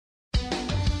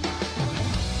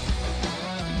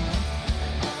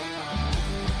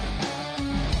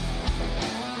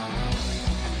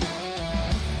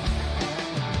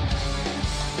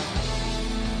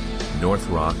North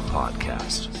Rock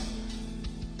Podcast.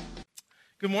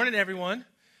 Good morning, everyone.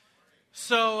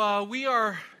 So we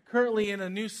are currently in a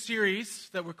new series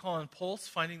that we're calling Pulse,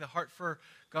 Finding the Heart for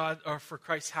God or for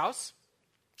Christ's House.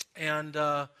 And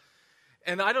I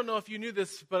don't know if you knew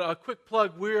this, but a quick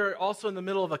plug, we're also in the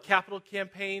middle of a capital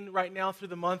campaign right now through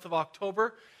the month of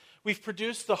October. We've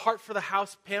produced the Heart for the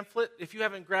House pamphlet. If you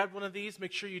haven't grabbed one of these,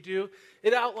 make sure you do.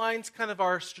 It outlines kind of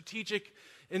our strategic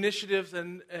initiatives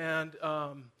and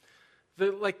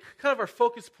kind of our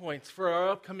focus points for our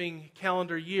upcoming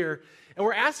calendar year. And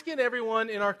we're asking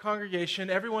everyone in our congregation,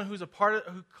 everyone who's a part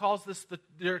of, who calls this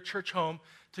their church home,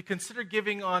 to consider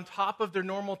giving on top of their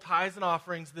normal tithes and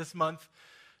offerings this month,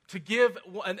 to give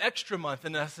an extra month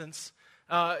in essence.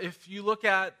 If you look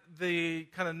at the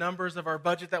kind of numbers of our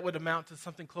budget, that would amount to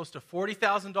something close to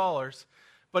 $40,000.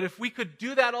 But if we could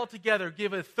do that all together,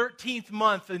 give a 13th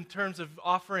month in terms of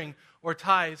offering or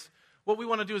tithes, what we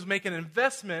want to do is make an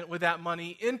investment with that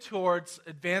money in towards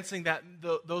advancing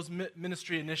those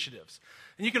ministry initiatives.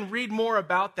 And you can read more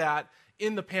about that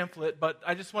in the pamphlet, but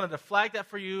I just wanted to flag that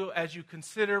for you as you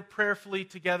consider prayerfully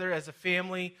together as a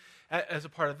family, as a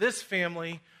part of this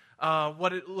family,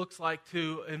 what it looks like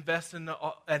to invest in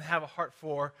and have a heart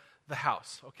for the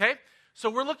house, okay? So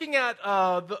we're looking at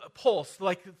the pulse,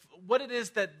 like what it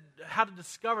is how to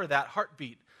discover that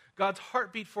heartbeat, God's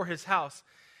heartbeat for his house.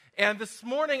 And this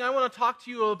morning, I want to talk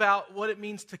to you about what it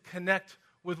means to connect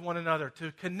with one another,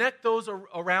 to connect those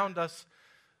around us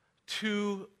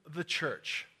to the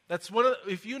church. That's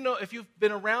if you've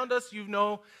been around us, you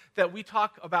know that we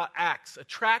talk about ACTS,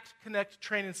 Attract, Connect,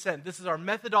 Train, and Send. This is our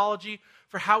methodology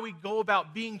for how we go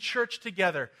about being church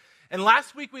together. And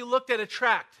last week we looked at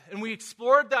Attract, and we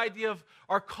explored the idea of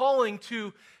our calling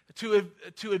to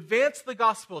advance the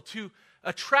gospel, to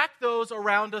attract those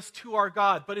around us to our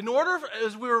God. But in order,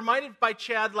 as we were reminded by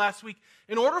Chad last week,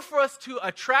 in order for us to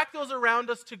attract those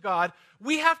around us to God,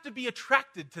 we have to be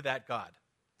attracted to that God.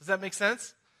 Does that make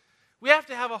sense? We have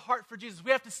to have a heart for Jesus.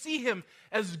 We have to see him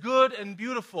as good and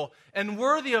beautiful and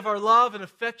worthy of our love and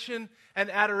affection and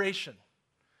adoration.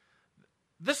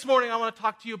 This morning, I want to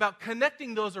talk to you about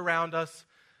connecting those around us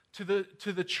to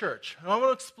the church. And I want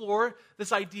to explore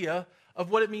this idea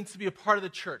of what it means to be a part of the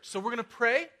church. So we're going to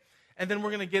pray, and then we're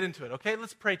going to get into it, okay?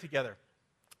 Let's pray together.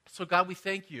 So God, we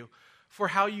thank you for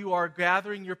how you are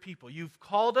gathering your people. You've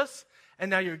called us, and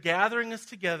now you're gathering us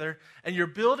together, and you're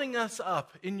building us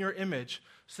up in your image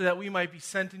so that we might be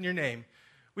sent in your name.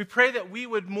 We pray that we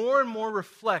would more and more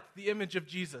reflect the image of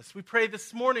Jesus. We pray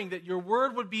this morning that your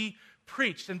word would be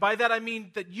preached, and by that I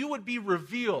mean that you would be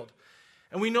revealed.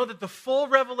 And we know that the full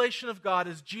revelation of God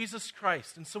is Jesus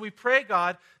Christ. And so we pray,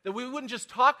 God, that we wouldn't just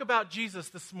talk about Jesus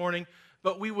this morning,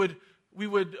 but we would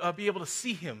be able to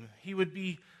see him. He would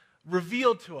be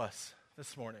revealed to us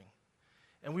this morning.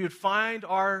 And we would find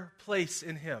our place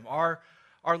in him, our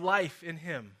life in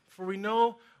him. For we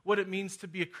know what it means to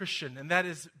be a Christian, and that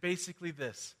is basically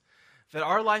this, that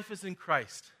our life is in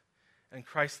Christ, and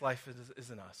Christ's life is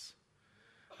in us.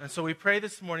 And so we pray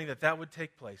this morning that would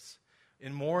take place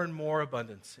in more and more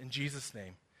abundance. In Jesus'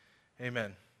 name,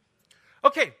 amen.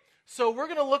 Okay, so we're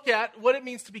going to look at what it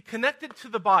means to be connected to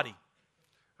the body.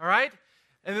 All right?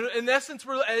 And in essence,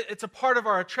 it's a part of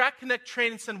our Attract, Connect,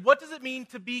 Train, and Send. What does it mean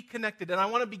to be connected? And I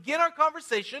want to begin our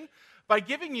conversation by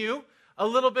giving you a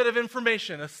little bit of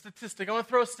information, a statistic. I want to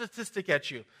throw a statistic at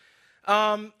you.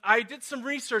 I did some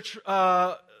research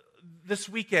this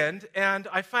weekend, and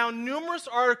I found numerous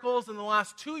articles in the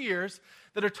last 2 years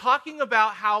that are talking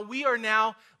about how we are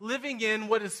now living in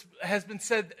what has been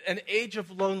said an age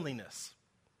of loneliness.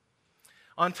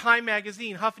 On Time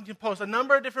Magazine, Huffington Post, a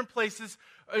number of different places,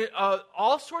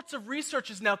 all sorts of research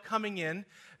is now coming in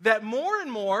that more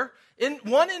and more,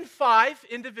 1 in 5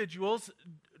 individuals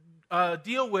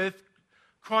deal with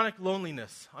chronic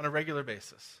loneliness on a regular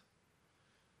basis.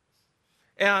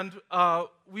 And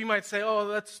we might say, oh,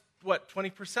 that's,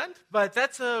 20%? But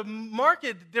that's a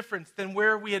marked difference than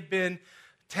where we had been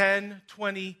 10,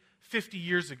 20, 50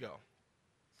 years ago.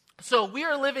 So we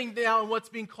are living now in what's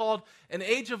being called an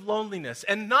age of loneliness.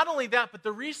 And not only that, but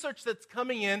the research that's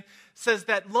coming in says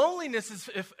that loneliness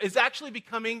is actually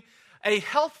becoming a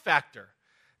health factor,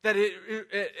 that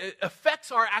it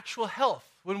affects our actual health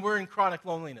when we're in chronic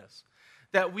loneliness,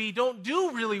 that we don't do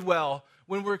really well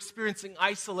when we're experiencing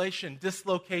isolation,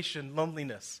 dislocation,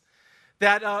 loneliness,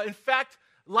 that in fact,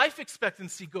 life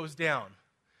expectancy goes down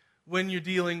when you're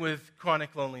dealing with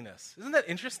chronic loneliness. Isn't that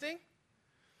interesting?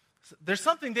 There's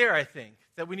something there, I think,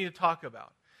 that we need to talk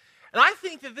about. And I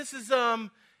think that this is, I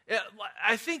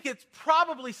think it's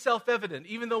probably self-evident,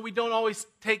 even though we don't always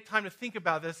take time to think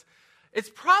about this. It's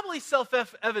probably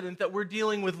self-evident that we're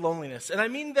dealing with loneliness. And I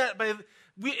mean that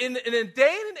in a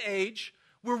day and an age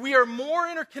where we are more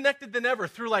interconnected than ever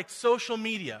through like social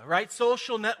media, right?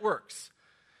 Social networks.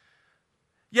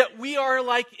 Yet we are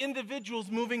like individuals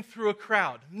moving through a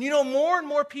crowd. You know, more and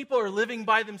more people are living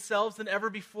by themselves than ever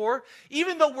before.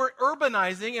 Even though we're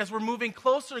urbanizing as we're moving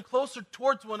closer and closer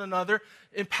towards one another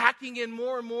and packing in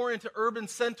more and more into urban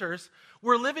centers,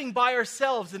 we're living by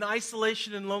ourselves in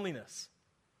isolation and loneliness.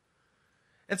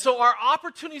 And so our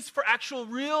opportunities for actual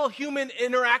real human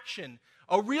interaction,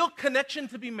 a real connection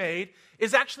to be made,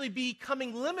 is actually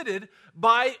becoming limited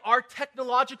by our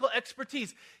technological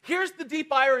expertise. Here's the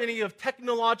deep irony of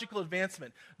technological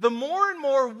advancement. The more and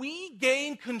more we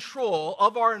gain control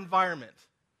of our environment,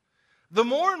 the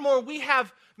more and more we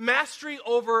have mastery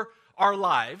over our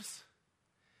lives,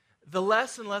 the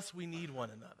less and less we need one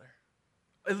another.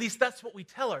 At least that's what we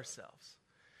tell ourselves.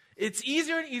 It's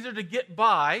easier and easier to get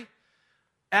by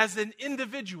as an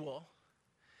individual,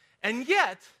 and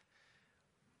yet,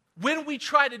 when we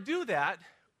try to do that,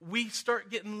 we start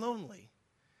getting lonely.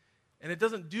 And it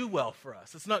doesn't do well for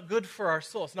us. It's not good for our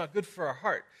soul. It's not good for our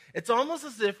heart. It's almost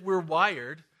as if we're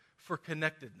wired for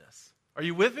connectedness. Are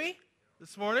you with me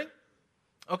this morning?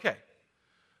 Okay.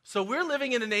 So we're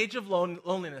living in an age of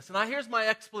loneliness. And here's my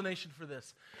explanation for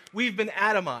this. We've been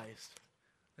atomized.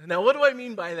 Now, what do I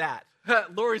mean by that?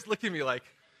 Lori's looking at me like,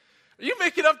 are you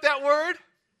making up that word?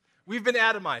 We've been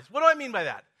atomized. What do I mean by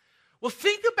that? Well,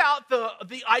 think about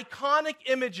the iconic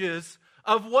images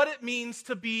of what it means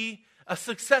to be a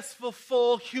successful,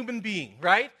 full human being,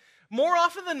 right? More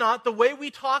often than not, the way we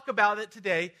talk about it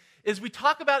today is we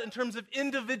talk about it in terms of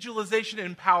individualization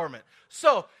and empowerment.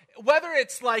 So, whether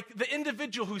it's like the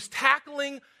individual who's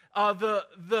tackling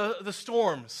the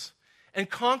storms and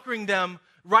conquering them,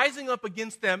 rising up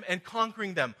against them and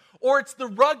conquering them, or it's the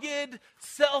rugged,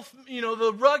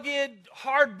 the rugged,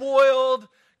 hard-boiled,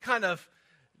 kind of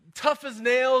tough as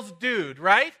nails dude,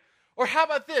 right? Or how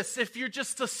about this? If you're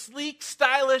just a sleek,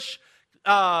 stylish,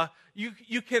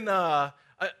 you can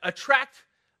attract,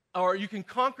 or you can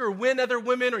conquer, win other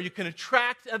women, or you can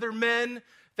attract other men.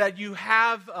 That you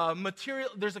have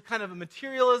there's a kind of a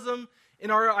materialism in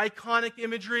our iconic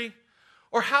imagery.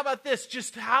 Or how about this?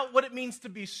 Just what it means to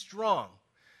be strong.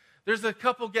 There's a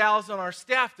couple gals on our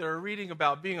staff that are reading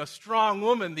about being a strong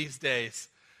woman these days.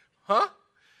 Huh?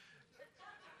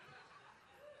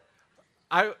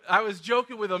 I was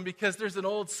joking with them because there's an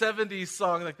old 70s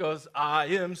song that goes, I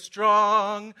am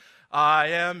strong, I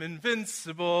am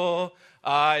invincible,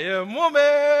 I am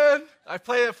woman. I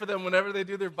play it for them whenever they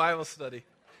do their Bible study.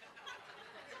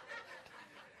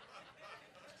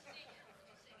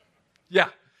 Yeah.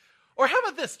 Or how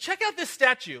about this? Check out this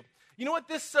statue. You know what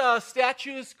this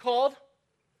statue is called?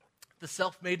 The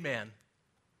self-made man.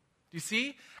 Do you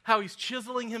see how he's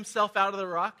chiseling himself out of the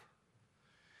rock?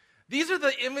 These are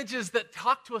the images that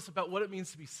talk to us about what it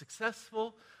means to be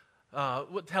successful,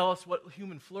 tell us what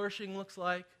human flourishing looks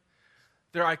like.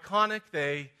 They're iconic.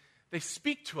 They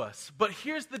speak to us. But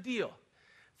here's the deal.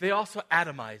 They also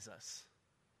atomize us.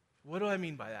 What do I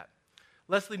mean by that?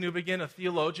 Leslie Newbegin, a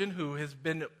theologian who has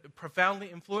been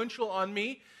profoundly influential on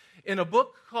me, in a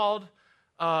book called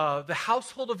The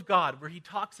Household of God, where he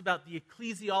talks about the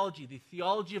ecclesiology, the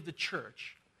theology of the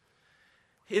church.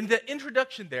 In the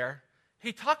introduction there,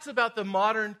 he talks about the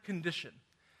modern condition.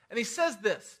 And he says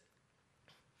this,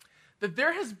 that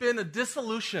there has been a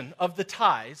dissolution of the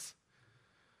ties.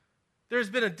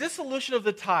 There's been a dissolution of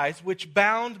the ties which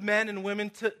bound men and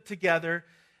women together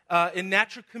in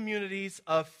natural communities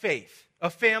of faith, a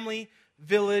family,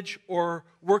 village, or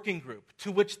working group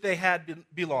to which they had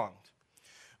belonged.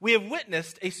 We have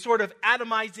witnessed a sort of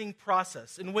atomizing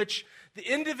process in which the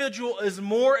individual is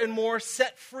more and more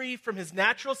set free from his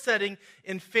natural setting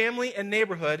in family and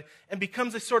neighborhood and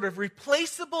becomes a sort of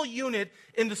replaceable unit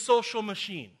in the social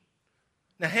machine.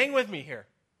 Now hang with me here.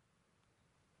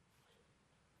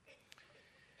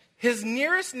 His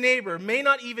nearest neighbor may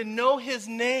not even know his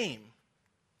name.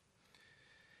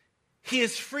 He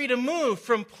is free to move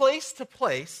from place to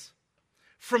place,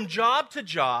 from job to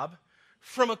job,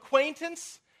 from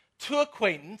acquaintance to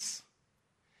acquaintance,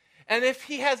 and if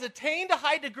he has attained a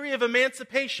high degree of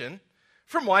emancipation,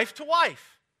 from wife to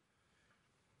wife.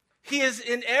 He is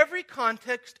in every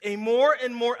context a more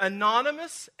and more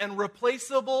anonymous and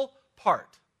replaceable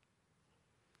part.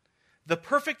 The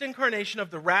perfect incarnation of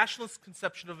the rationalist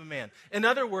conception of a man. In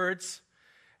other words,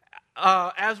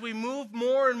 as we move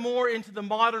more and more into the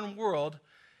modern world,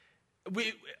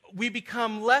 we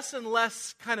become less and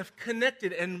less kind of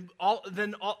connected, and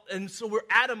so we're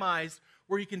atomized,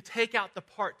 where you can take out the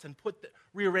parts and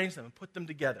rearrange them and put them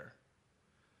together.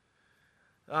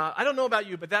 I don't know about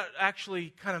you, but that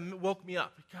actually kind of woke me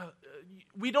up.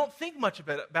 We don't think much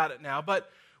about it now, but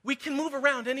we can move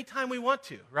around anytime we want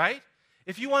to, right?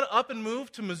 If you want to up and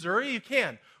move to Missouri, you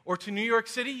can. Or to New York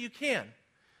City, you can.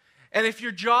 And if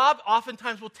your job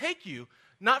oftentimes will take you,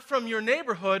 not from your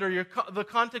neighborhood or the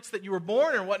context that you were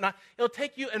born or whatnot, it'll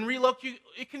take you and relocate you.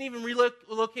 It can even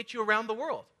relocate you around the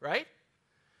world, right?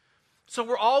 So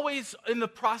we're always in the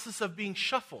process of being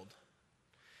shuffled.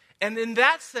 And in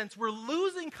that sense, we're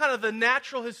losing kind of the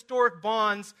natural historic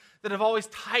bonds that have always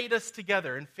tied us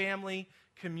together in family,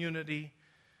 community,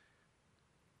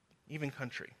 even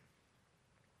country.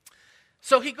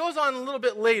 So he goes on a little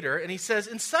bit later and he says,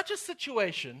 in such a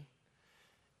situation,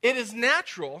 it is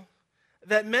natural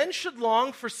that men should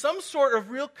long for some sort of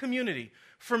real community,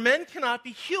 for men cannot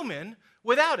be human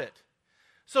without it.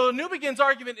 So New Begin's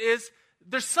argument is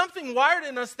there's something wired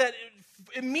in us that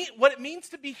what it means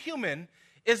to be human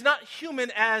is not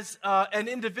human as an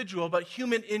individual, but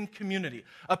human in community.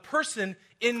 A person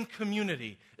in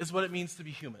community is what it means to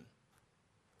be human.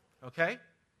 Okay?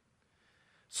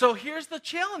 So here's the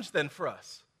challenge then for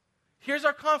us. Here's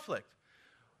our conflict.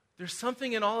 There's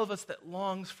something in all of us that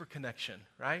longs for connection,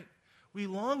 right? We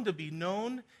long to be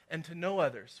known and to know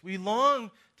others. We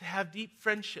long to have deep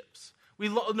friendships.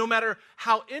 No matter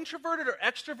how introverted or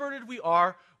extroverted we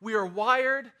are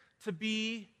wired to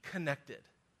be connected.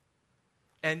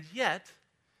 And yet,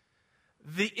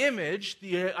 the image,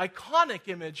 the iconic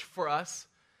image for us,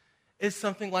 is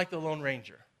something like the Lone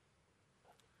Ranger.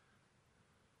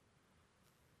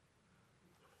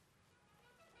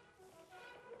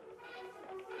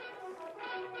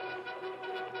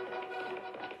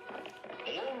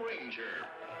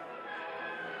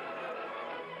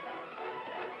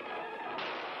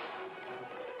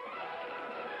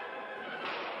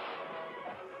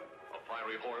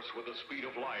 Horse with the speed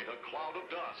of light, a cloud of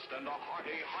dust, and a hearty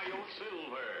high of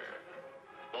silver.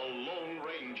 The Lone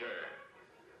Ranger.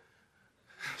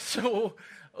 So,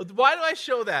 why do I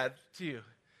show that to you?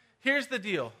 Here's the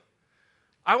deal.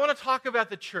 I want to talk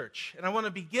about the church, and I want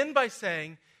to begin by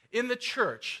saying, in the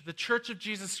church of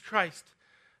Jesus Christ,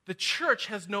 the church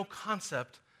has no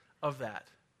concept of that.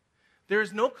 There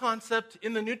is no concept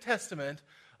in the New Testament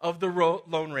of the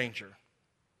Lone Ranger.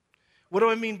 What do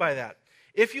I mean by that?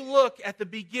 If you look at the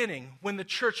beginning, when the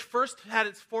church first had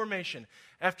its formation,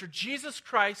 after Jesus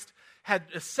Christ had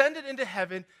ascended into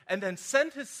heaven and then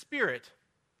sent his Spirit,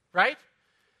 right?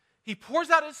 He pours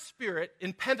out his Spirit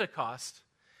in Pentecost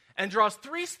and draws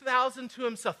 3,000 to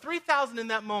himself. 3,000 in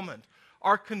that moment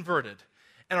are converted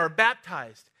and are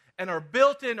baptized and are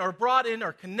built in, are brought in,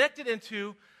 are connected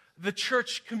into the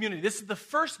church community. This is the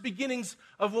first beginnings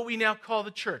of what we now call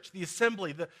the church, the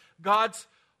assembly, God's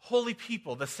holy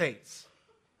people, the saints.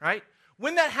 Right?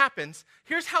 When that happens,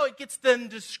 here's how it gets then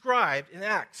described in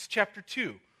Acts chapter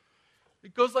 2.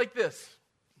 It goes like this.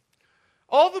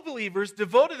 All the believers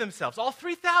devoted themselves, all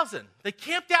 3,000, they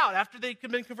camped out after they'd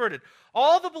been converted.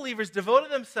 All the believers devoted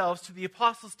themselves to the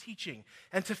apostles' teaching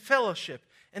and to fellowship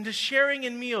and to sharing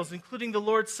in meals, including the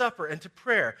Lord's Supper and to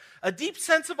prayer. A deep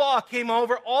sense of awe came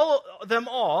over them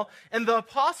all, and the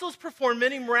apostles performed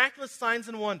many miraculous signs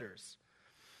and wonders.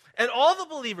 And all the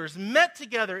believers met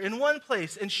together in one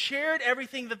place and shared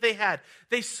everything that they had.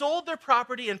 They sold their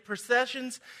property and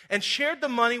possessions and shared the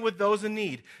money with those in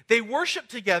need. They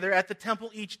worshiped together at the temple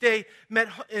each day, met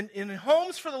in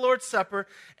homes for the Lord's Supper,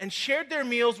 and shared their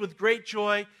meals with great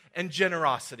joy and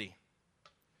generosity.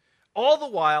 All the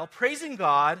while praising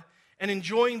God and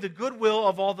enjoying the goodwill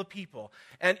of all the people.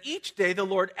 And each day the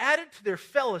Lord added to their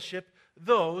fellowship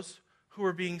those who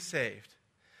were being saved.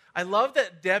 I love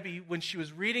that Debbie, when she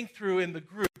was reading through in the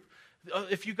group,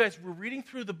 if you guys were reading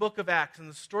through the book of Acts and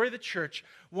the story of the church,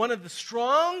 one of the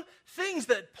strong things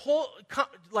that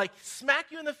smack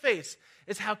you in the face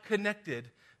is how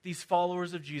connected these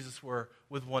followers of Jesus were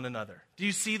with one another. Do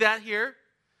you see that here?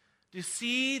 Do you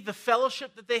see the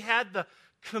fellowship that they had, the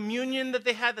communion that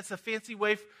they had? That's a fancy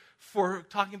way for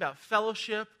talking about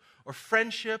fellowship or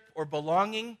friendship or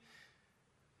belonging.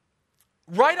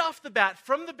 Right off the bat,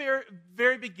 from the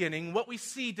very beginning, what we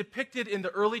see depicted in the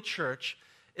early church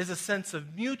is a sense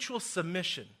of mutual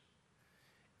submission,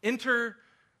 interrelatedness,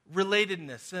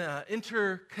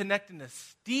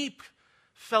 interconnectedness, deep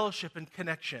fellowship and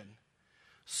connection.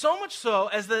 So much so,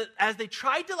 as they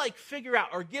tried to figure out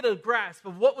or get a grasp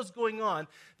of what was going on,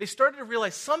 they started to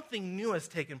realize something new has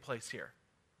taken place here.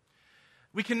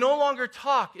 We can no longer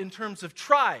talk in terms of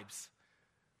tribes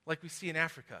like we see in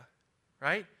Africa,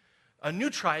 right? A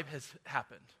new tribe has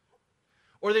happened.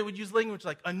 Or they would use language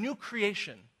like, a new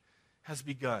creation has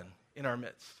begun in our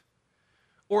midst.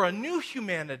 Or a new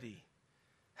humanity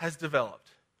has developed,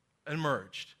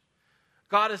 emerged.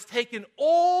 God has taken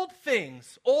old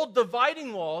things, old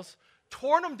dividing walls,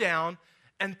 torn them down,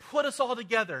 and put us all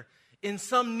together in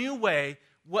some new way,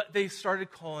 what they started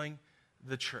calling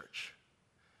the church.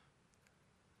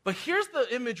 But here's the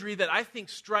imagery that I think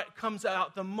comes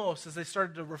out the most as they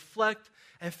started to reflect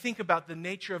and think about the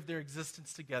nature of their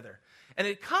existence together. And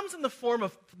it comes in the form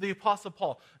of the Apostle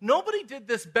Paul. Nobody did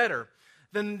this better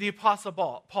than the Apostle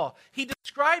Paul. He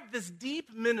described this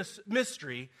deep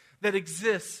mystery that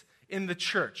exists in the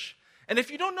church. And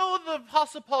if you don't know the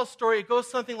Apostle Paul's story, it goes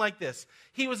something like this.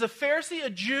 He was a Pharisee, a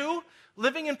Jew,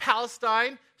 living in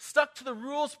Palestine, stuck to the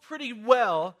rules pretty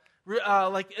well,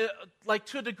 like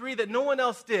to a degree that no one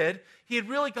else did. He had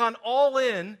really gone all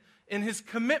in his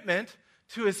commitment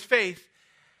to his faith.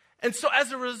 And so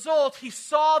as a result, he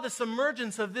saw this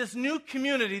emergence of this new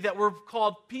community that were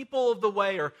called people of the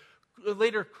way, or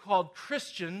later called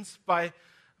Christians by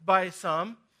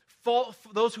some,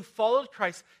 those who followed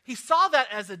Christ. He saw that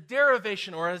as a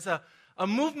derivation or as a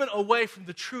movement away from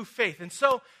the true faith. And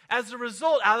so as a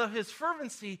result, out of his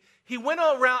fervency, he went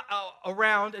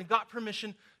around and got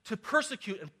permission to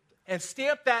persecute and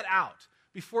stamp that out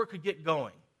before it could get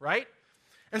going, right?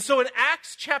 And so in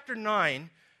Acts chapter 9,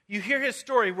 you hear his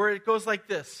story where it goes like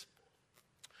this.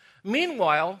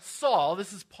 Meanwhile, Saul,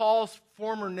 this is Paul's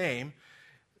former name,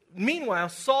 meanwhile,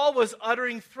 Saul was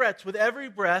uttering threats with every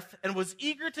breath and was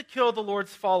eager to kill the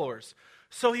Lord's followers.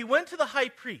 So he went to the high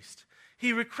priest.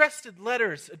 He requested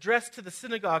letters addressed to the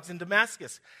synagogues in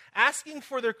Damascus, asking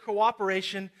for their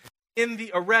cooperation in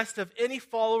the arrest of any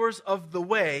followers of the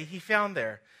way he found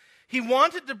there. He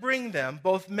wanted to bring them,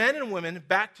 both men and women,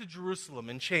 back to Jerusalem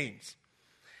in chains.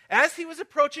 As he was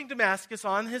approaching Damascus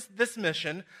on this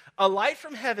mission, a light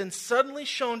from heaven suddenly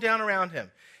shone down around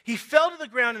him. He fell to the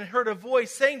ground and heard a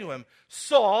voice saying to him,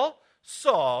 "Saul,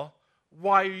 Saul,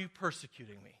 why are you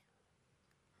persecuting me?"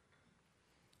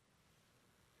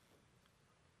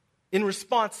 In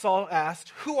response, Saul asked,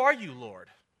 "Who are you, Lord?"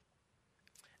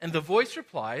 And the voice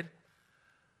replied,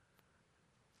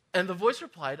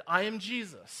 "I am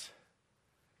Jesus,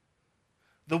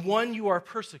 the one you are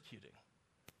persecuting.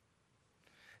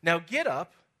 Now get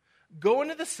up, go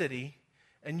into the city,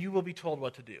 and you will be told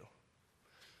what to do."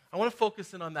 I want to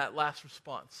focus in on that last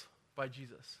response by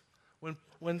Jesus. When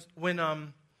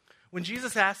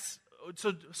Jesus asks,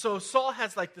 so Saul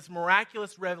has like this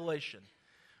miraculous revelation.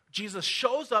 Jesus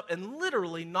shows up and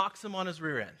literally knocks him on his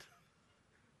rear end.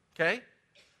 Okay?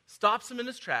 Stops him in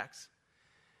his tracks.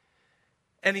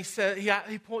 And he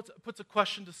puts a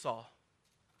question to Saul,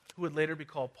 who would later be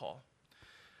called Paul.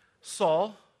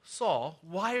 "Saul, Saul,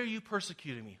 why are you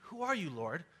persecuting me? Who are you,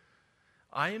 Lord?"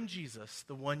 "I am Jesus,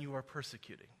 the one you are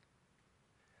persecuting."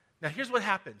 Now here's what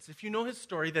happens. If you know his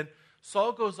story, then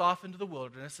Saul goes off into the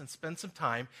wilderness and spends some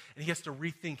time, and he has to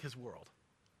rethink his world,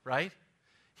 right?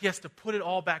 He has to put it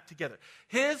all back together.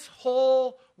 His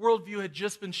whole worldview had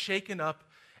just been shaken up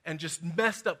and just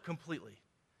messed up completely.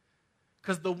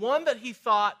 Because the one that he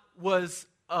thought was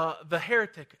the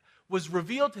heretic was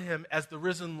revealed to him as the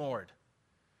risen Lord.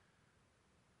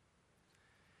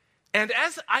 And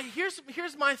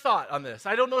here's my thought on this.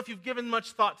 I don't know if you've given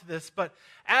much thought to this, but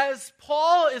as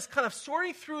Paul is kind of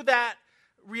sorting through that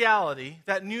reality,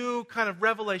 that new kind of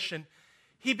revelation,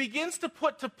 he begins to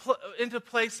put into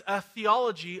place a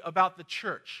theology about the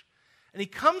church. And he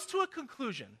comes to a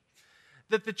conclusion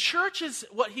that the church is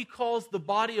what he calls the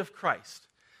body of Christ.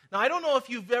 Now, I don't know if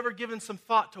you've ever given some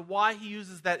thought to why he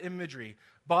uses that imagery,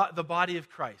 the body of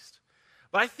Christ.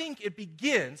 But I think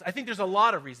there's a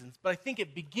lot of reasons, but I think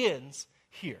it begins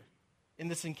here in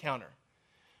this encounter.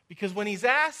 Because when he's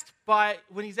asked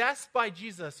by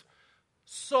Jesus,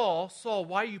 "Saul, Saul,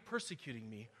 why are you persecuting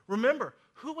me?" Remember,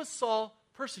 who was Saul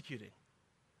persecuting?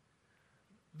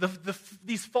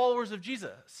 These followers of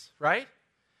Jesus, right?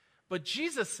 But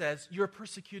Jesus says, "You're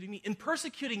persecuting me." In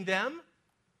persecuting them,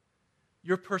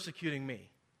 you're persecuting me.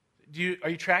 Are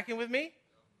you tracking with me?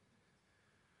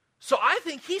 So I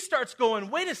think he starts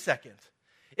going, wait a second.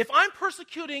 If I'm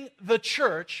persecuting the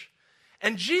church,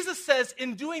 and Jesus says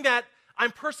in doing that,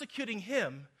 I'm persecuting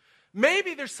him,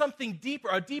 maybe there's something deeper,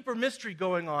 a deeper mystery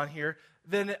going on here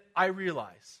than I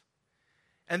realize.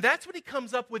 And that's when he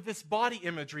comes up with this body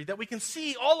imagery that we can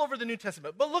see all over the New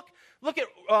Testament. But look at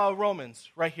Romans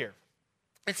right here.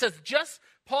 It says,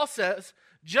 Paul says,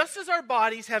 "Just as our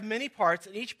bodies have many parts,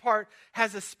 and each part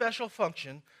has a special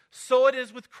function, so it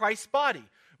is with Christ's body.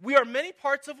 We are many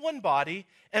parts of one body,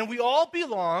 and we all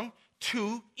belong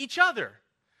to each other."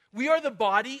 We are the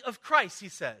body of Christ, he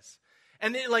says.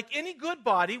 And like any good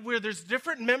body, where there's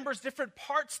different members, different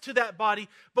parts to that body,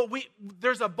 but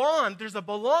there's a bond, there's a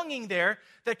belonging there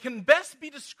that can best be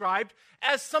described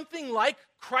as something like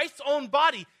Christ's own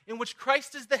body, in which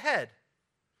Christ is the head.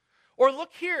 Or look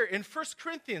here in 1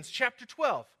 Corinthians chapter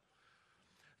 12.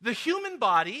 The human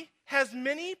body has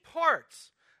many parts,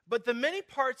 but the many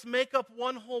parts make up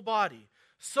one whole body.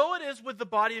 So it is with the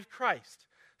body of Christ.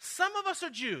 Some of us are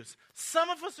Jews, some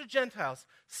of us are Gentiles,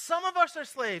 some of us are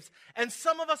slaves, and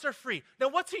some of us are free. Now,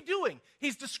 what's he doing?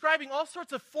 He's describing all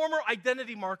sorts of former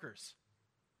identity markers.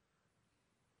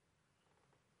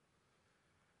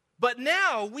 But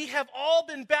now we have all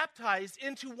been baptized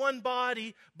into one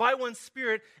body by one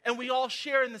Spirit, and we all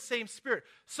share in the same Spirit.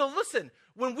 So listen,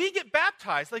 when we get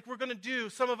baptized, like we're going to do,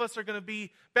 some of us are going to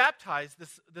be baptized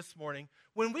this morning.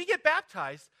 When we get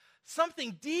baptized,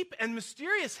 something deep and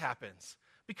mysterious happens.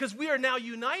 Because we are now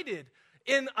united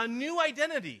in a new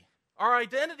identity. Our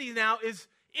identity now is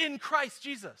in Christ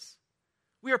Jesus.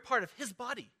 We are part of his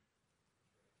body.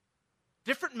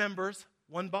 Different members,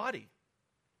 one body.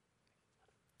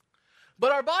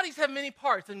 But our bodies have many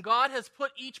parts, and God has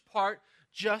put each part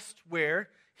just where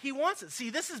he wants it. See,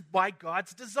 this is by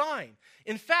God's design.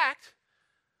 In fact,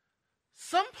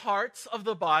 some parts of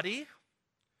the body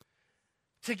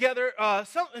together,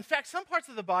 some parts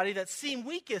of the body that seem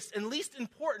weakest and least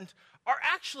important are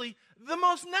actually the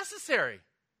most necessary.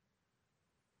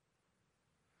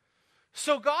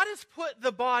 So God has put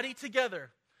the body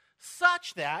together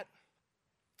such that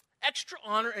extra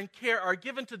honor and care are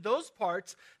given to those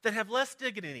parts that have less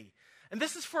dignity. And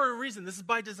this is for a reason. This is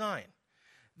by design.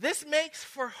 This makes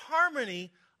for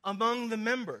harmony among the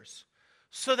members,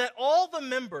 so that all the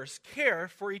members care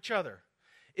for each other.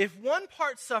 If one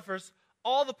part suffers,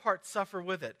 all the parts suffer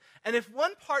with it. And if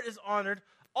one part is honored,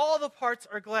 all the parts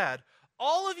are glad.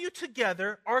 All of you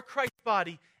together are Christ's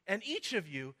body, and each of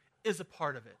you is a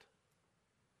part of it.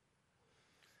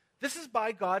 This is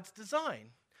by God's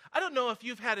design. I don't know if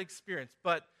you've had experience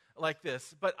like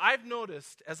this, but I've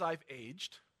noticed as I've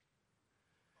aged,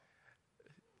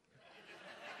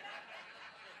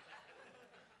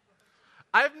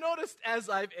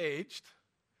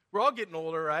 we're all getting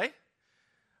older, right?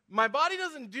 My body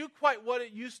doesn't do quite what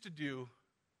it used to do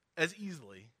as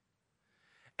easily.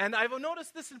 And I've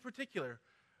noticed this in particular.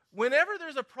 Whenever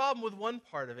there's a problem with one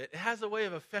part of it, it has a way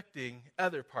of affecting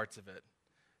other parts of it.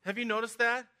 Have you noticed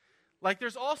that? Like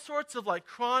there's all sorts of like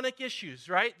chronic issues,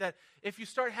 right? That if you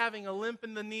start having a limp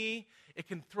in the knee, it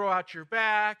can throw out your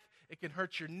back, it can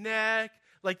hurt your neck.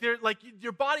 Like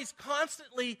your body's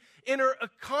constantly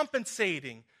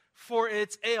compensating for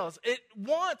its ails.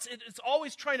 It's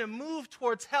always trying to move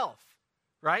towards health,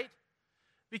 right?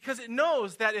 Because it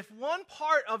knows that if one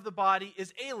part of the body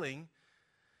is ailing,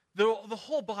 the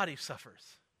whole body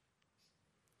suffers.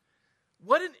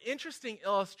 What an interesting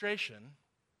illustration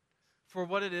for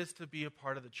what it is to be a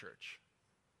part of the church.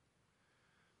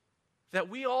 That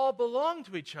we all belong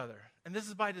to each other, and this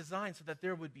is by design so that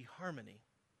there would be harmony.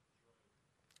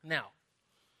 Now,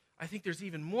 I think there's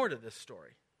even more to this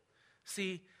story.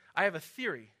 See, I have a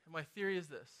theory, and my theory is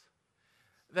this,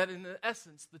 that in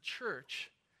essence, the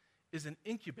church is an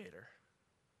incubator.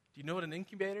 Do you know what an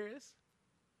incubator is?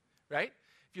 Right?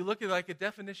 If you look at like a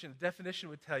definition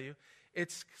would tell you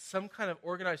it's some kind of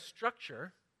organized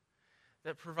structure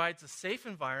that provides a safe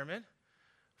environment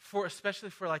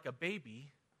especially for like a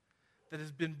baby that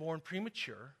has been born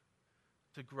premature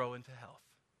to grow into health.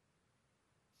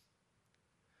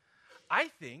 I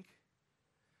think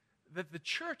that the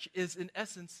church is, in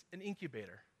essence, an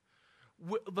incubator.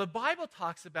 The Bible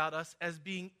talks about us as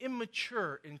being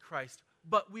immature in Christ,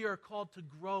 but we are called to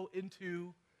grow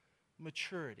into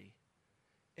maturity,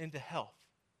 into health.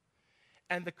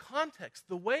 And the context,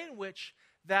 the way in which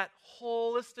that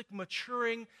holistic,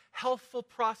 maturing, healthful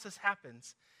process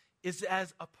happens is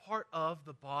as a part of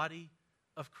the body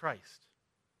of Christ.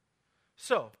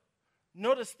 So,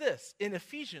 notice this in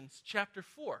Ephesians chapter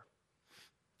 4.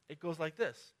 It goes like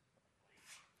this.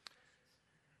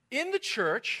 In the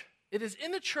church, it is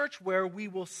in the church where we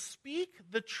will speak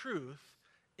the truth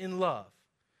in love,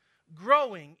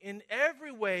 growing in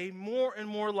every way more and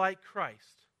more like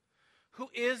Christ, who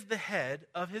is the head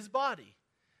of his body,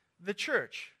 the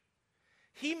church.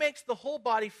 He makes the whole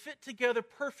body fit together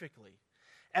perfectly.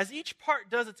 As each part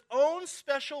does its own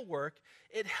special work,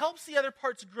 it helps the other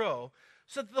parts grow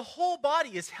so that the whole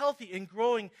body is healthy and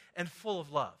growing and full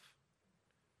of love.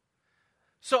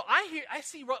 So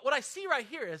what I see right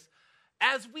here is,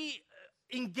 as we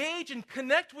engage and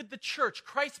connect with the church,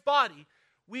 Christ's body,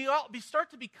 we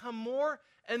start to become more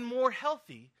and more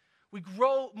healthy. We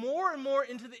grow more and more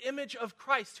into the image of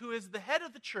Christ, who is the head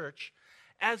of the church,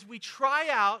 as we try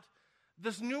out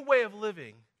this new way of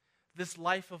living, this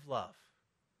life of love.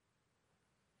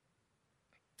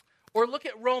 Or look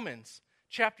at Romans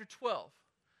chapter 12,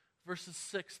 verses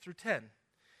 6 through 10.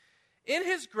 In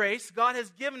his grace, God has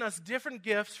given us different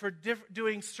gifts for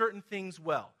doing certain things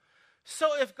well.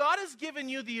 So if God has given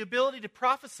you the ability to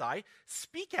prophesy,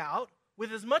 speak out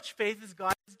with as much faith as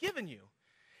God has given you.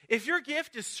 If your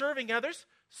gift is serving others,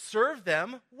 serve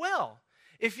them well.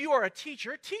 If you are a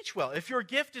teacher, teach well. If your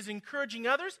gift is encouraging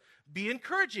others, be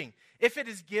encouraging. If it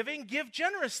is giving, give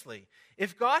generously.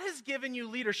 If God has given you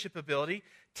leadership ability,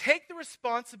 take the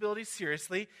responsibility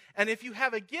seriously. And if you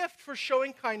have a gift for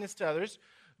showing kindness to others,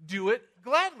 do it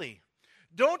gladly.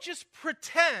 Don't just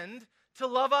pretend to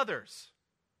love others.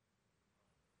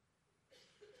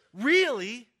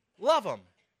 Really love them.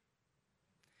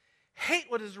 Hate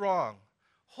what is wrong.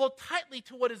 Hold tightly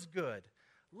to what is good.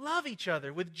 Love each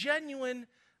other with genuine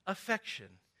affection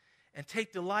and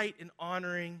take delight in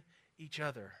honoring each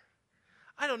other.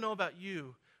 I don't know about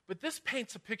you, but this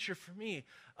paints a picture for me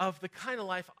of the kind of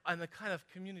life and the kind of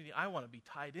community I want to be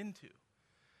tied into.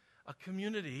 A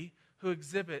community who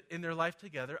exhibit in their life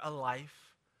together a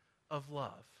life of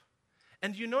love.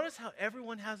 And do you notice how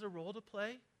everyone has a role to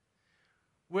play?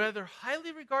 Whether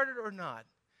highly regarded or not,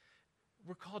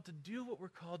 we're called to do what we're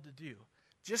called to do.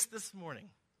 Just this morning,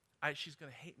 she's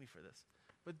going to hate me for this,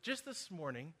 but just this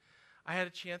morning, I had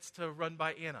a chance to run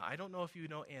by Anna. I don't know if you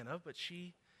know Anna, but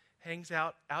she hangs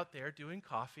out there doing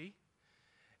coffee,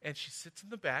 and she sits in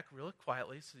the back really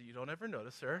quietly so you don't ever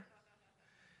notice her.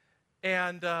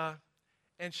 And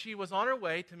she was on her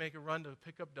way to make a run to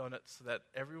pick up donuts so that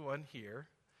everyone here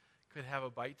could have a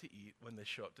bite to eat when they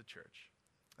show up to church.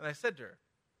 And I said to her,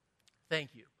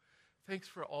 "Thank you. Thanks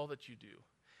for all that you do."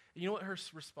 And you know what her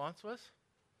response was?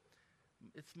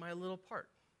 "It's my little part.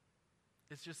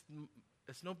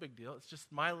 It's no big deal. It's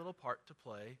just my little part to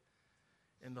play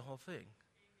in the whole thing."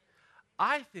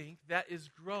 I think that is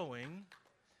growing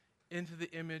into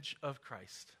the image of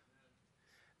Christ.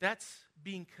 That's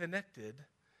being connected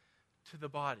to the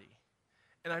body.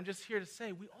 And I'm just here to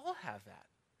say we all have that.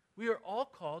 We are all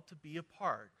called to be a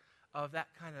part of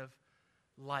that kind of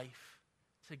life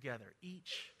together,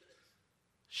 each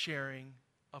sharing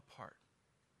a part.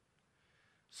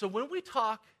 So when we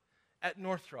talk at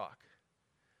North Rock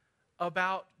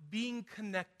about being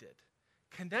connected,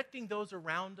 connecting those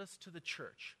around us to the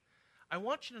church, I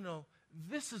want you to know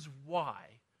this is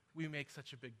why we make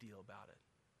such a big deal about it.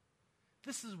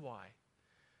 This is why.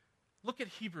 Look at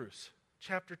Hebrews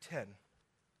chapter 10,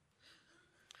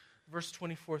 verse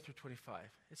 24 through 25.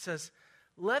 It says,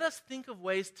 "Let us think of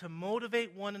ways to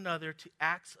motivate one another to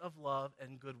acts of love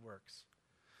and good works.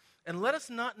 And let us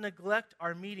not neglect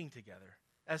our meeting together,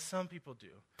 as some people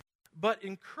do, but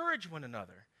encourage one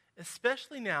another,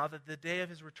 especially now that the day of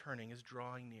his returning is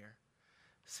drawing near."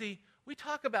 See, we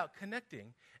talk about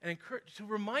connecting and encourage to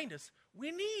remind us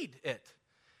we need it.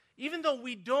 Even though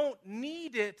we don't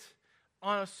need it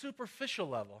on a superficial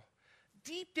level,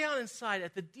 deep down inside,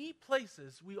 at the deep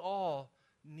places, we all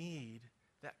need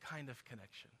that kind of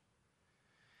connection.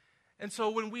 And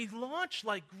so when we launch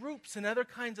like groups and other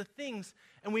kinds of things,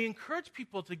 and we encourage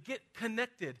people to get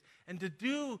connected and to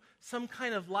do some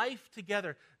kind of life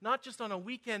together, not just on a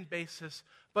weekend basis,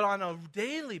 but on a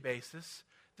daily basis,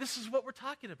 this is what we're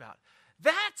talking about.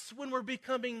 That's when we're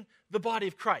becoming the body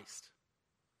of Christ.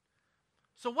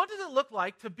 So what does it look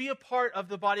like to be a part of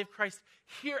the body of Christ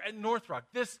here at North Rock,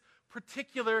 this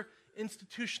particular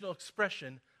institutional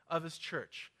expression of his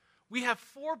church? We have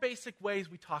 4 basic ways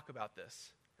we talk about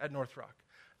this at North Rock.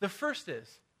 The first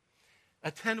is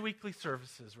attend weekly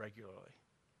services regularly.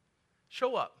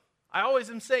 Show up. I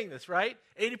always am saying this, right?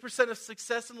 80% of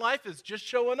success in life is just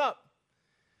showing up.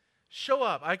 Show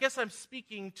up. I guess I'm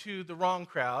speaking to the wrong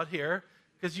crowd here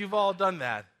because you've all done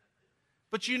that.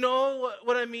 But you know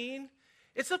what I mean?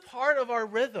 It's a part of our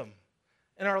rhythm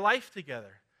and our life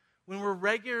together when we're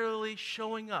regularly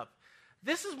showing up.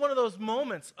 This is one of those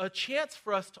moments, a chance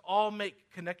for us to all make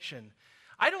connection.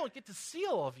 I don't get to see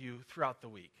all of you throughout the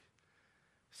week.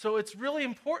 So it's really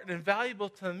important and valuable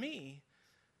to me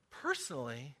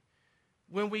personally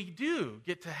when we do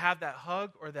get to have that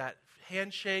hug or that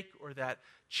handshake or that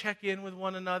check-in with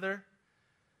one another.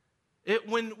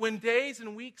 When days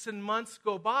and weeks and months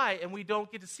go by and we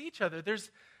don't get to see each other,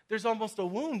 there's almost a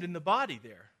wound in the body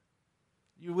there.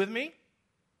 You with me?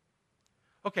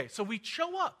 Okay, so we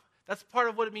show up. That's part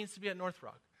of what it means to be at North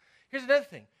Rock. Here's another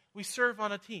thing. We serve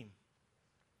on a team.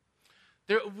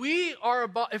 If we are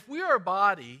a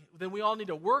body, then we all need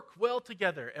to work well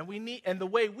together. And the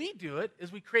way we do it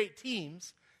is we create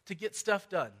teams to get stuff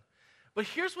done. But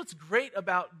here's what's great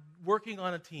about working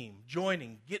on a team,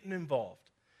 joining, getting involved,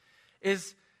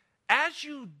 is as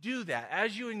you do that,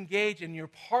 as you engage and you're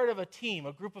part of a team,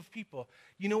 a group of people,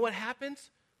 you know what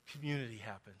happens? Community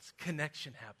happens.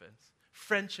 Connection happens.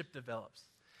 Friendship develops.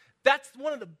 That's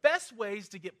one of the best ways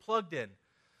to get plugged in.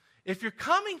 If you're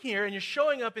coming here and you're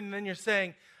showing up and then you're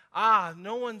saying, I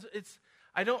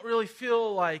don't really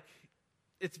feel like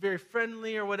it's very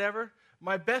friendly or whatever,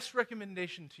 my best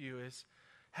recommendation to you is,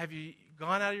 have you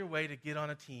gone out of your way to get on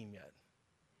a team yet?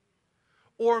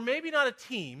 Or maybe not a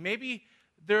team. Maybe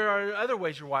there are other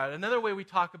ways you're wired. Another way we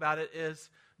talk about it is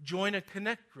join a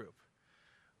connect group.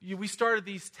 We started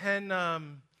these 10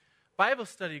 Bible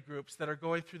study groups that are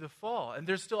going through the fall, and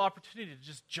there's still opportunity to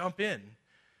just jump in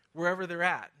wherever they're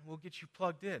at. We'll get you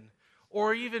plugged in.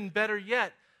 Or even better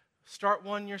yet, start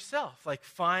one yourself. Like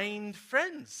find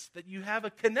friends that you have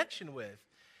a connection with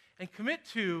and commit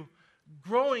to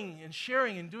growing and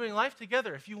sharing and doing life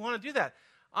together. If you want to do that,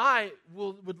 I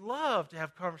would love to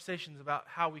have conversations about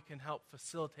how we can help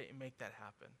facilitate and make that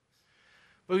happen.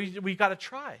 But we got to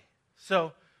try.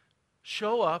 So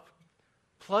show up,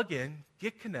 plug in,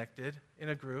 get connected in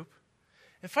a group,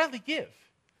 and finally give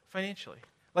financially.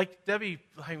 Like Debbie,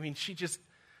 she just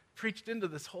preached into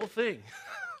this whole thing,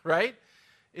 right?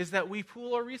 Is that we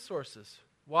pool our resources.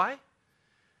 Why?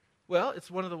 Well, it's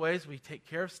one of the ways we take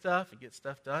care of stuff and get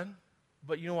stuff done.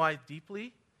 But you know why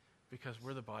deeply? Because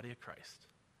we're the body of Christ.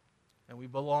 And we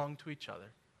belong to each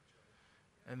other.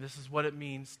 And this is what it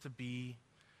means to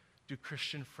do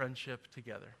Christian friendship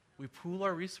together. We pool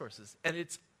our resources. And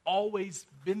it's always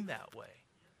been that way.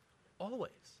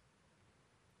 Always.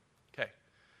 Okay.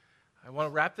 I want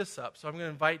to wrap this up, so I'm going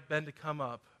to invite Ben to come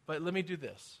up. But let me do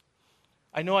this.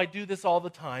 I know I do this all the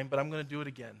time, but I'm going to do it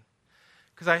again.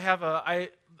 Because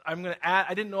I'm going to add,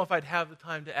 I didn't know if I'd have the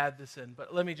time to add this in,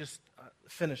 but let me just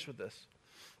finish with this.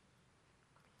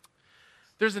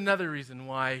 There's another reason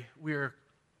why we're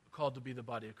called to be the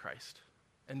body of Christ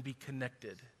and be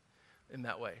connected in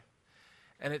that way.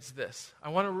 And it's this. I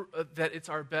want that it's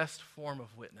our best form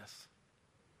of witness.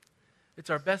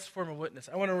 It's our best form of witness.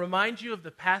 I want to remind you of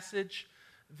the passage,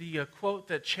 the quote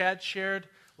that Chad shared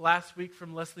last week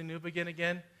from Leslie Newbegin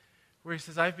again, where he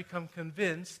says, I've become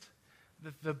convinced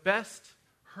that the best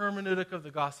hermeneutic of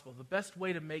the gospel, the best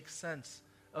way to make sense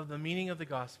of the meaning of the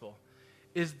gospel,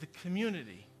 is the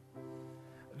community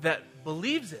that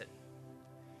believes it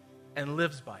and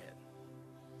lives by it.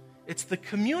 It's the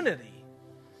community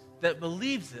that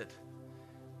believes it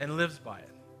and lives by it.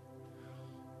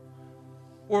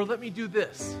 Or let me do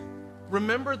this.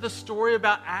 Remember the story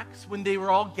about Acts when they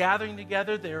were all gathering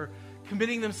together? They were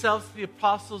committing themselves to the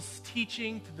apostles'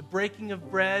 teaching, to the breaking of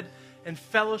bread and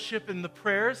fellowship and the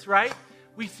prayers, right?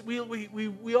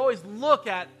 We always look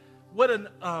at what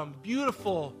a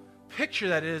beautiful picture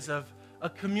that is of a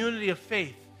community of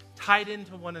faith tied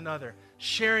into one another,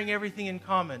 sharing everything in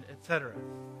common, etc.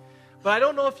 But I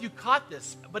don't know if you caught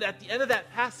this, but at the end of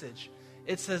that passage,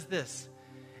 it says this,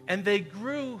 and they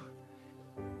grew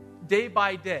day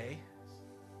by day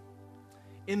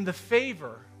in the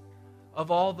favor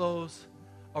of all those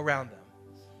around them.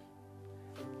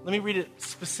 Let me read it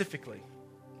specifically.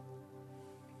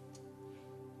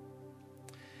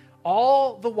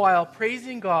 All the while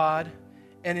praising God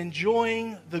and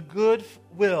enjoying the good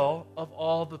will of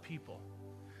all the people.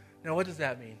 Now, what does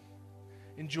that mean?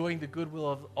 Enjoying the goodwill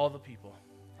of all the people.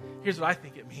 Here's what I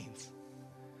think it means.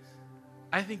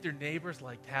 I think their neighbors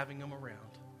liked having them around.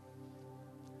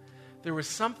 There was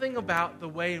something about the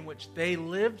way in which they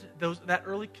lived, that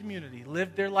early community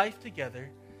lived their life together,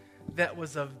 that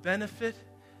was of benefit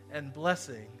and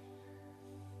blessing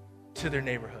to their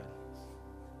neighborhood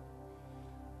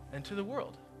and to the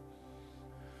world.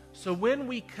 So when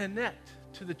we connect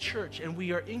to the church and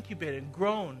we are incubated and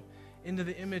grown into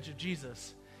the image of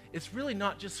Jesus, it's really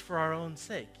not just for our own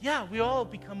sake. Yeah, we all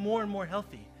become more and more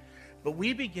healthy, but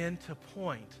we begin to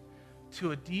point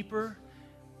to a deeper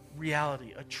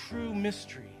reality, a true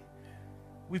mystery.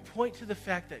 We point to the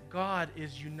fact that God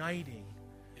is uniting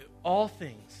all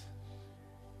things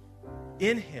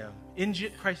in Him, in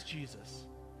Christ Jesus,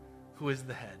 who is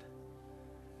the head,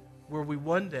 where we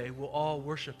one day will all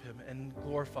worship Him and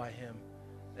glorify Him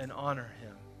and honor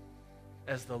Him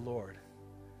as the Lord.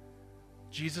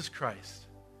 Jesus Christ,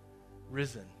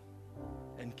 risen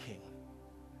and King.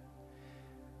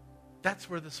 That's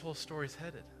where this whole story is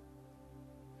headed.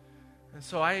 And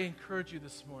so I encourage you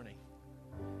this morning,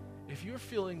 if you're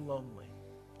feeling lonely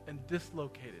and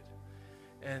dislocated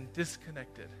and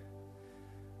disconnected,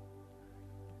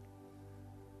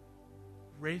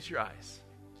 raise your eyes.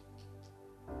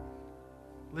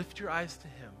 Lift your eyes to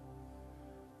Him.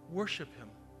 Worship Him.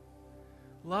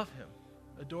 Love Him.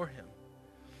 Adore Him.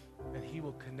 And He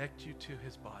will connect you to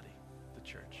His body, the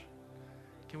church.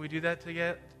 Can we do that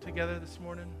together this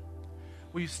morning?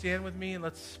 Will you stand with me and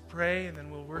let's pray and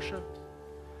then we'll worship?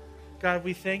 God,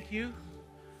 we thank you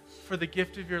for the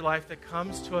gift of your life that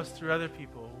comes to us through other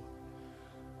people.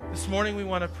 This morning we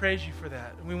want to praise you for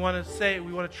that. And we want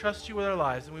to trust you with our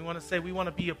lives. And we want to say we want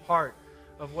to be a part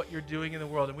of what you're doing in the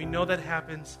world. And we know that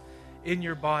happens in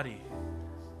your body,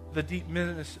 the deep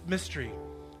mystery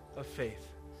of faith.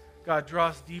 God, draw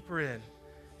us deeper in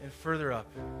and further up.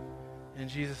 In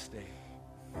Jesus' name,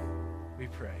 we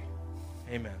pray.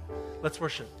 Amen. Let's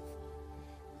worship.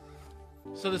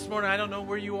 So this morning, I don't know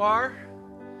where you are.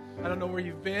 I don't know where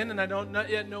you've been, and I don't not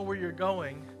yet know where you're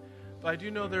going. But I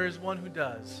do know there is one who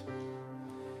does.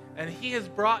 And he has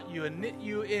brought you and knit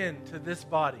you into this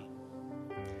body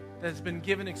that has been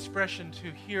given expression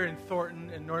to here in Thornton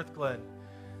and North Glen,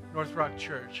 North Rock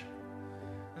Church.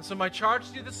 And so my charge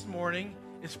to you this morning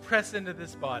is press into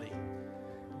this body.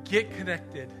 Get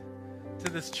connected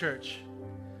to this church.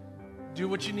 Do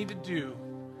what you need to do.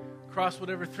 Cross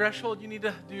whatever threshold you need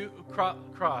to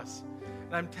cross.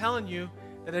 And I'm telling you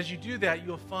that as you do that,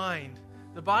 you'll find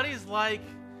the body is like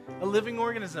a living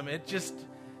organism. It just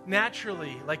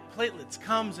naturally, like platelets,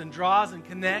 comes and draws and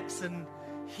connects and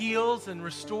heals and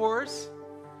restores.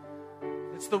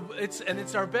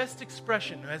 It's our best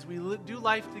expression as we do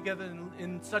life together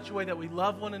in such a way that we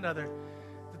love one another,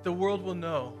 that the world will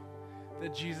know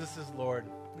that Jesus is Lord.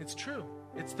 It's true.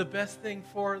 It's the best thing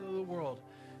for the world.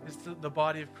 It's the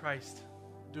body of Christ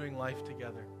doing life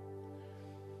together.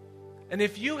 And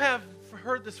if you have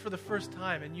heard this for the first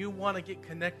time and you want to get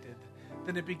connected,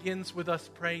 then it begins with us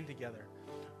praying together.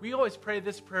 We always pray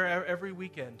this prayer every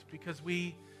weekend because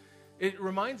it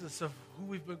reminds us of who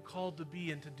we've been called to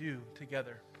be and to do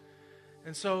together.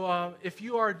 And so if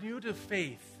you are new to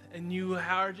faith and you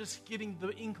are just getting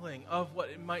the inkling of what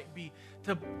it might be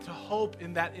to hope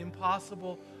in that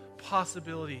impossible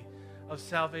possibility of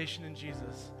salvation in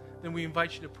Jesus, then we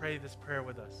invite you to pray this prayer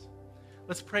with us.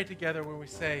 Let's pray together where we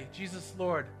say, Jesus,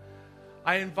 Lord,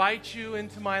 I invite you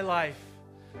into my life.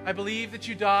 I believe that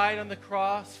you died on the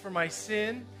cross for my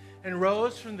sin and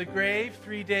rose from the grave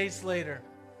 3 days later.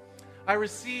 I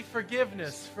receive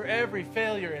forgiveness for every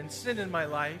failure and sin in my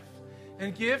life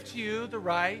and give to you the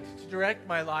right to direct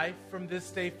my life from this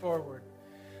day forward.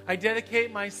 I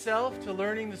dedicate myself to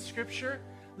learning the Scripture,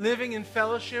 living in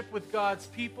fellowship with God's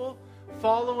people,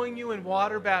 following you in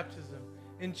water baptism.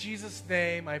 In Jesus'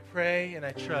 name I pray and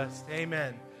I trust.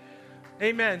 Amen.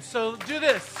 Amen. So do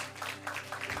this.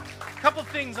 A couple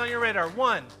things on your radar.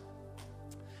 One,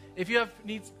 if you have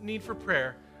need for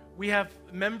prayer, we have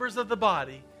members of the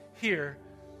body here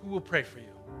who will pray for you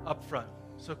up front.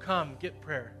 So come, get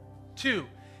prayer. Two,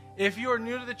 if you are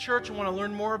new to the church and want to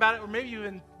learn more about it, or maybe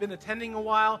you've been attending a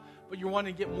while, but you're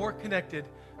wanting to get more connected,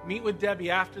 meet with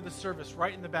Debbie after the service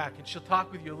right in the back, and she'll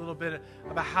talk with you a little bit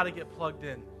about how to get plugged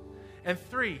in. And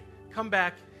three, come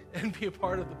back and be a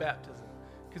part of the baptism,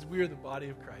 because we are the body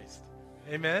of Christ.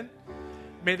 Amen?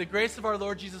 May the grace of our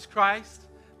Lord Jesus Christ,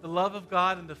 the love of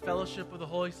God, and the fellowship of the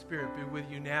Holy Spirit be with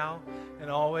you now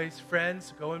and always.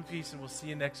 Friends, go in peace, and we'll see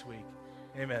you next week.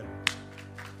 Amen.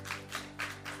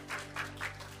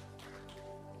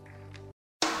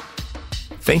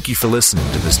 Thank you for listening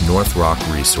to this North Rock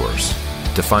resource.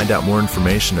 To find out more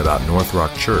information about North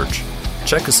Rock Church,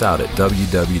 check us out at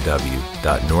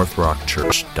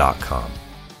www.northrockchurch.com.